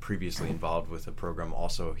been previously involved with a program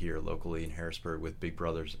also here locally in Harrisburg with Big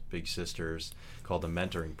Brothers, Big Sisters called the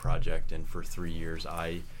Mentoring Project. And for 3 years,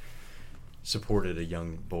 I supported a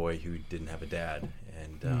young boy who didn't have a dad.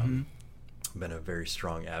 And been a very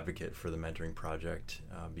strong advocate for the Mentoring Project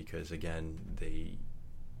because, again,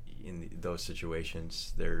 in those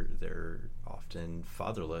situations, they're often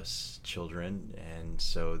fatherless children, and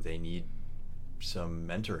so they need some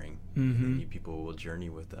mentoring. They need people who will journey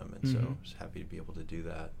with them, and so I was happy to be able to do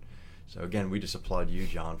that. So again, we just applaud you,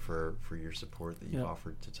 John, for your support that you've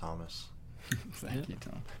offered to Thomas. Thank you,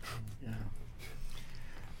 Tom. Yeah.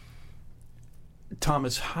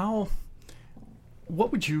 Thomas,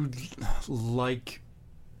 what would you like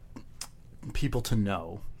people to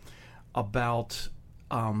know about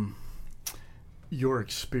your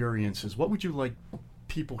experiences? What would you like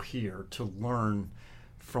people here to learn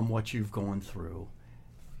from what you've gone through?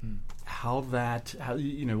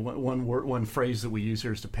 One phrase that we use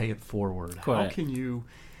here is to pay it forward. Correct.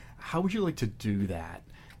 How would you like to do that?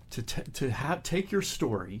 To take your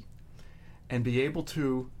story and be able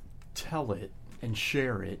to tell it and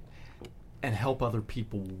share it and help other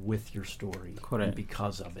people with your story. Correct. And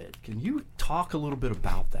because of it. Can you talk a little bit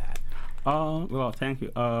about that? Well, thank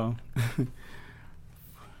you.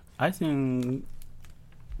 I think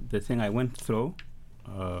the thing I went through,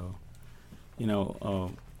 a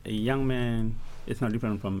young man is not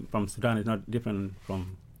different from Sudan. It's not different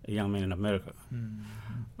from a young man in America.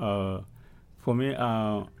 For me,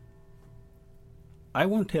 I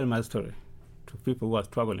won't tell my story to people who are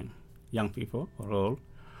struggling, young people or old.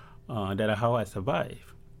 That are how I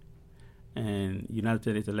survive. And United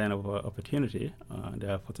States is a land of opportunity.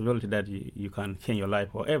 There are possibility that you can change your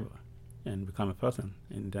life forever and become a person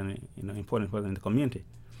and then important person in the community.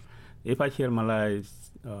 If I share my life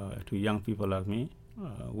to young people like me,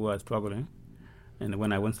 who are struggling, and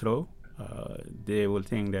when I went through, they will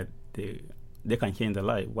think that they can change their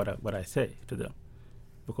life. What I say to them,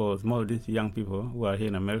 because most of these young people who are here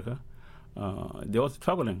in America, they're also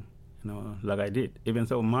struggling, like I did. Even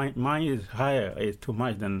so, mine is higher, is too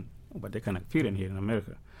much than what they can experience here in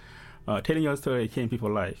America. Telling your story change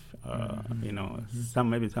people's life.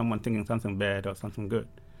 Maybe someone thinking something bad or something good,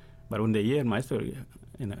 but when they hear my story,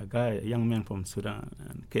 a young man from Sudan,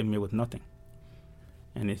 and came here with nothing,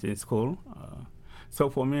 and he's in school. So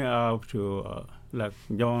for me, I have to like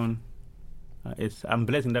John. I'm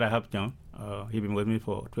blessed that I have John. He's been with me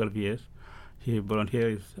for 12 years. He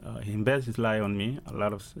volunteers. He invests his life on me. A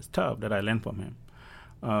lot of stuff that I learned from him.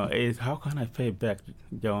 Is how can I pay back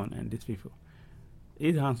John and these people?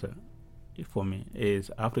 His answer for me is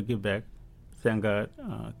I have to give back. Thank God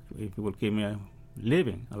if He will keep me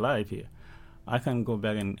living, alive here. I can go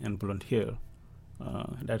back and volunteer.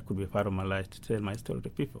 That could be a part of my life to tell my story to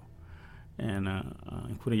people. And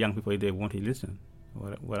including young people, if they want to listen,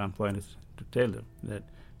 what I'm trying to tell them, that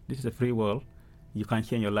this is a free world. You can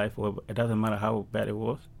change your life. It doesn't matter how bad it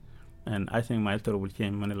was. And I think my story will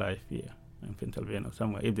change many lives here in Pennsylvania or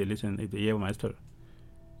somewhere if they listen, if they hear my story.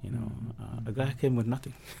 A guy came with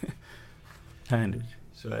nothing.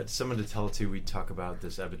 So as someone to tell it to, we talk about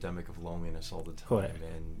this epidemic of loneliness all the time. Correct.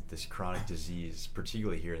 And this chronic disease,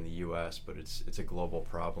 particularly here in the U.S., but it's a global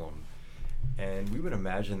problem. And we would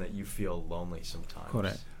imagine that you feel lonely sometimes.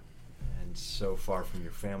 Correct. And so far from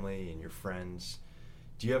your family and your friends.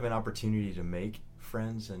 Do you have an opportunity to make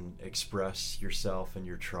friends and express yourself and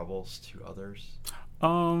your troubles to others?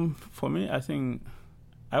 For me, I think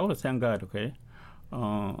I want to thank God, okay?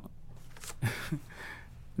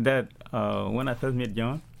 That when I first met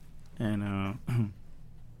John, and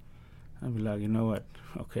I'd be like, you know what?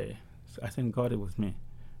 Okay, so I think God is with me.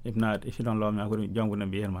 If not, if you don't love me, John wouldn't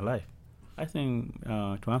be here in my life. I think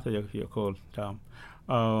to answer your call, Tom,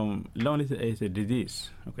 loneliness is a disease,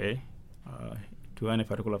 okay, to any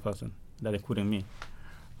particular person, that including me.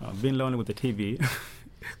 Being lonely with the TV,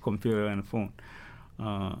 computer, and phone,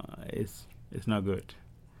 it's not good.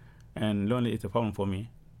 And lonely is a problem for me.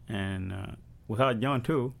 And without John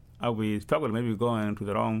too, I'll be struggling, maybe going to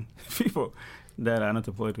the wrong people that are not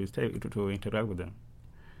supposed to interact with them.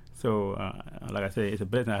 So, like I say, it's a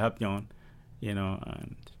blessing I have John,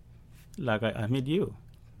 and like I meet you,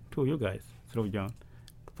 to you guys, through John.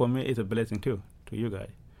 For me, it's a blessing too, to you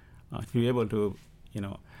guys, to be able to,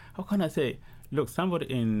 how can I say, look, somebody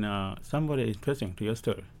interesting to your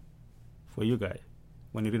story, for you guys,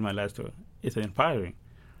 when you read my last story, it's inspiring.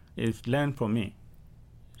 It's learned from me,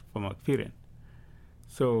 from experience.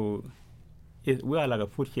 So we are like a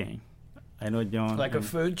food chain. I know John. Like a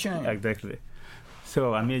food chain. Exactly.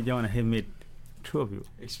 So I met John and he met two of you.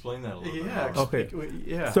 Explain that a little bit. Yeah. Okay.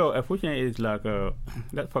 Yeah. So a food chain is like, for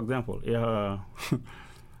example,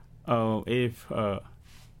 if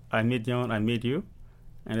I meet John, I meet you,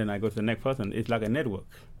 and then I go to the next person, it's like a network.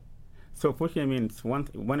 So food chain means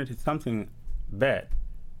when it is something bad,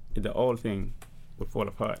 the whole thing will fall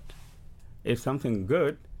apart. If something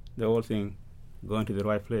good, the whole thing go into the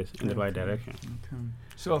right place, in the right direction. Okay.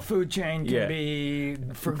 So a food chain can be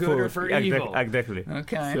for good or for evil. Exactly.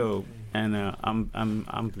 Okay. So, and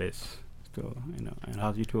I'm blessed. So, and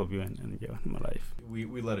how's you two of you in my life? We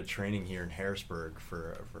led a training here in Harrisburg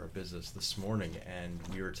for a business this morning, and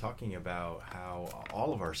we were talking about how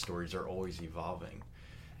all of our stories are always evolving.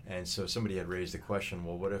 And so somebody had raised the question,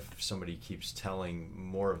 well, what if somebody keeps telling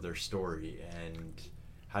more of their story, and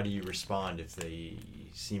how do you respond if they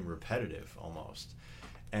seem repetitive almost?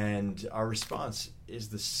 And our response is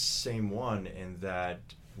the same one, in that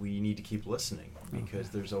we need to keep listening, because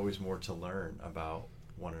there's always more to learn about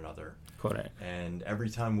one another. Correct. And every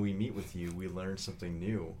time we meet with you, we learn something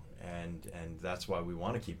new, and that's why we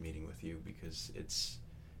want to keep meeting with you, because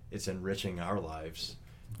it's enriching our lives.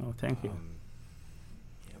 Oh, thank you.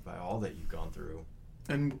 By all that you've gone through.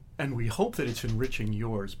 And we hope that it's enriching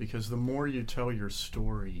yours, because the more you tell your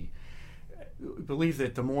story, believe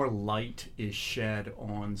that the more light is shed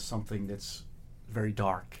on something that's very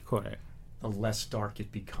dark. Correct. The less dark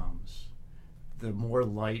it becomes. The more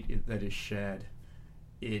light that is shed,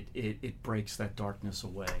 it breaks that darkness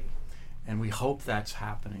away. And we hope that's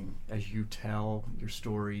happening as you tell your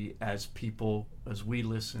story, as we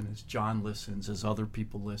listen, as John listens, as other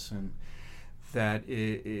people listen, that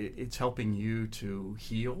it's helping you to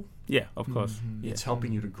heal. Yeah, of course. Mm-hmm. It's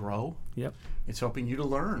helping you to grow. Yep. It's helping you to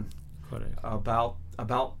learn. Correct.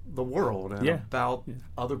 About the world, and about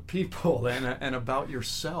other people, and about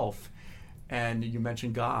yourself. And you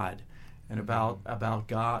mentioned God, and about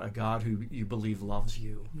God, a God who you believe loves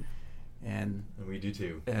you. and we do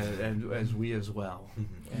too, and as we as well.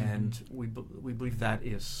 And we believe that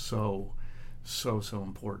is so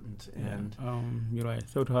important. And you're right.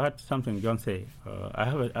 So to add something John say,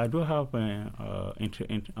 I do have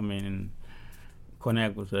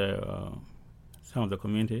connect with some of the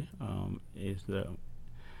community. It's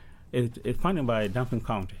funded by Dauphin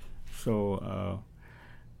County. So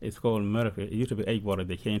it's called Murphy. It used to be Edgewater.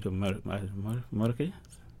 They changed to Murphy.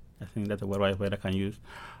 I think that's the right word I can use.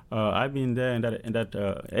 I've been there in that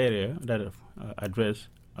area, that address,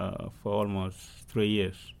 for almost 3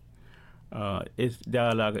 years. They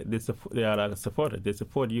are like supported. They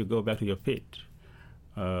support you go back to your feet,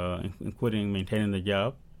 including maintaining the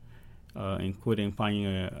job, including finding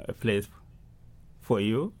a place for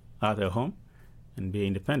you at a home, and be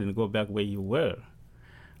independent. Go back where you were.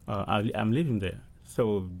 I'm living there,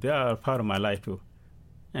 so they are part of my life too,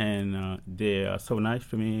 and they are so nice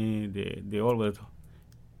to me. They always,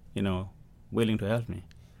 willing to help me,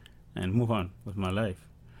 and move on with my life.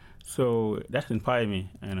 So that's inspired me,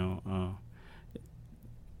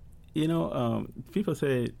 people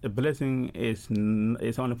say a blessing is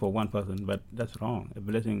only for one person, but that's wrong. A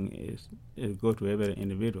blessing is go to every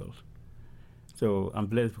individual. So I'm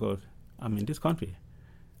blessed because I'm in this country.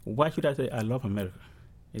 Why should I say I love America?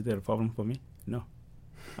 Is there a problem for me? No.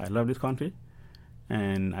 I love this country,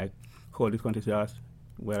 and I call this country to us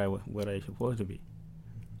where I supposed to be.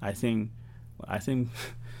 I think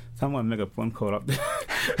someone make a phone call up there.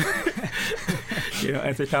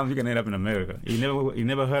 And say, Tom, you can end up in America. You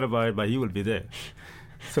never heard about it, but you will be there.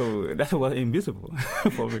 So that was invisible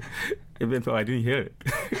for me, even though I didn't hear it.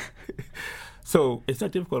 So it's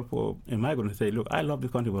not difficult for a migrant to say, look, I love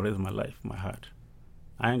this country for the rest of my life, my heart.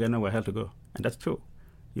 I ain't got nowhere else to go. And that's true.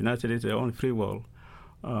 United States is the only free world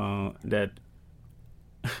that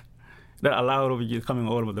allow refugees coming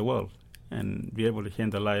all over the world and be able to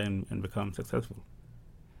change their life and become successful.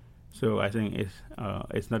 So I think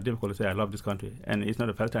it's not difficult to say I love this country, and it's not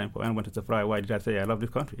the first time for anyone to surprise why did I say I love this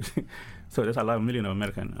country. So there's a lot of millions of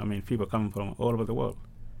Americans, people coming from all over the world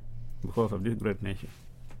because of this great nation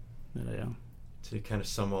that I am. To kind of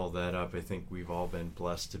sum all that up, I think we've all been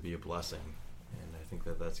blessed to be a blessing, and I think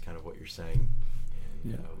that's kind of what you're saying.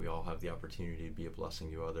 And we all have the opportunity to be a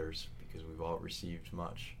blessing to others because we've all received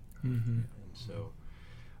much. Mm-hmm. And so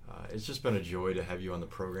it's just been a joy to have you on the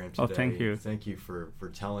program today. Oh, thank you. Thank you for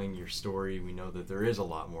telling your story. We know that there is a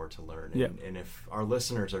lot more to learn. And if our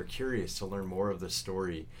listeners are curious to learn more of this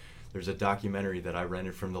story, there's a documentary that I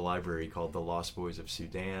rented from the library called The Lost Boys of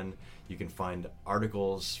Sudan. You can find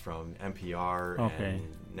articles from NPR and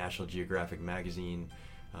National Geographic magazine.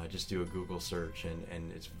 Just do a Google search,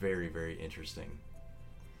 and it's very, very interesting.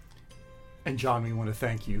 And John, we want to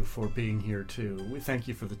thank you for being here too. We thank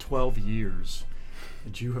you for the 12 years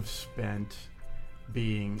that you have spent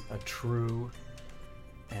being a true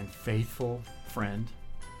and faithful friend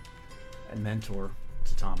and mentor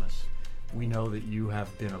to Thomas. We know that you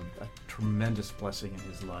have been a tremendous blessing in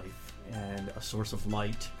his life and a source of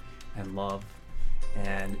light and love.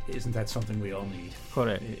 And isn't that something we all need?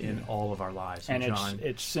 Correct. In all of our lives? And John,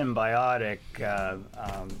 it's symbiotic,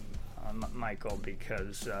 Michael,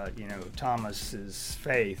 because Thomas's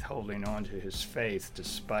faith, holding on to his faith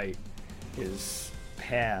despite his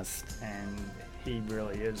past, and he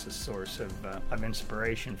really is a source of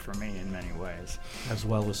inspiration for me in many ways, as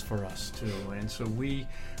well as for us too. And so we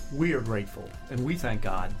are grateful, and we thank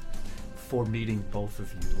God for meeting both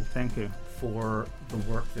of you. Thank you for the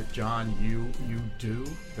work that John you do,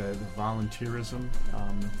 the volunteerism,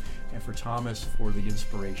 and for Thomas for the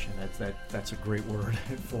inspiration. That's a great word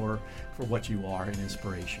for what you are, an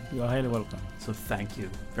inspiration. You are highly welcome. So thank you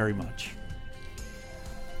very much.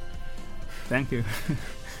 Thank you.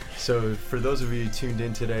 So for those of you tuned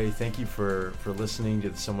in today, thank you for listening to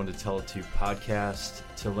the Someone to Tell It To podcast.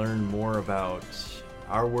 To learn more about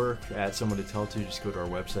our work at Someone to Tell It To, just go to our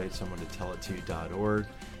website, someonetotellitto.org.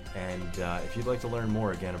 And if you'd like to learn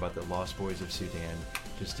more again about the Lost Boys of Sudan,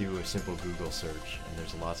 just do a simple Google search, and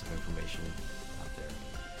there's lots of information out there.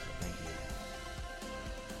 So thank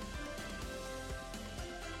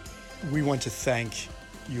you. We want to thank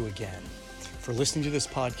you again for listening to this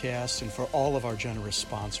podcast and for all of our generous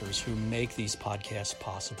sponsors who make these podcasts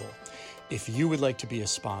possible. If you would like to be a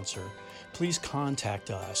sponsor, please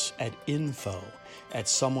contact us at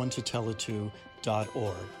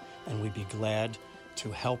info@someonetotellitto.org, and we'd be glad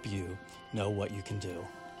to help you know what you can do.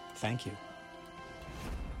 Thank you.